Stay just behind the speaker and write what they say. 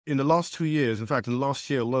in the last 2 years, in fact, in the last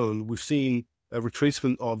year alone, we've seen a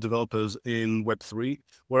retracement of developers in Web3,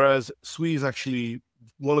 whereas Sui is actually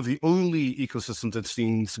one of the only ecosystems that's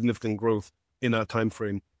seen significant growth in that time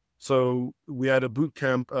frame. So we had a boot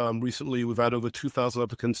camp recently. We've had over 2,000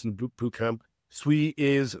 applicants in the boot camp. Sui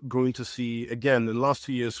is going to see, again, in the last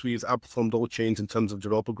 2 years, Sui has outperformed all chains in terms of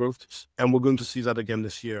developer growth, and we're going to see that again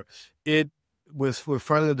this year. We're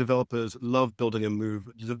finding that developers love building a move.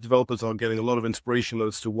 The developers are getting a lot of inspiration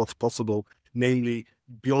as to what's possible, namely,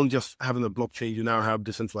 beyond just having a blockchain, you now have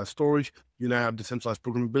decentralized storage, you now have decentralized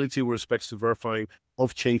programmability with respect to verifying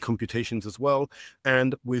off-chain computations as well.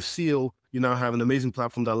 And with Seal, you now have an amazing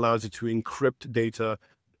platform that allows you to encrypt data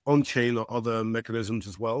on-chain or other mechanisms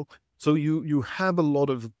as well. So you have a lot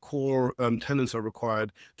of core tenets are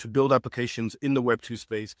required to build applications in the Web2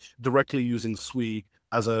 space directly using Sui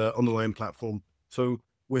as an underlying platform. So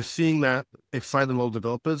we're seeing that excite a lot of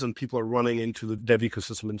developers, and people are running into the dev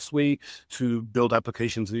ecosystem in Sui to build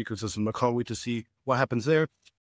applications in the ecosystem. I can't wait to see what happens there.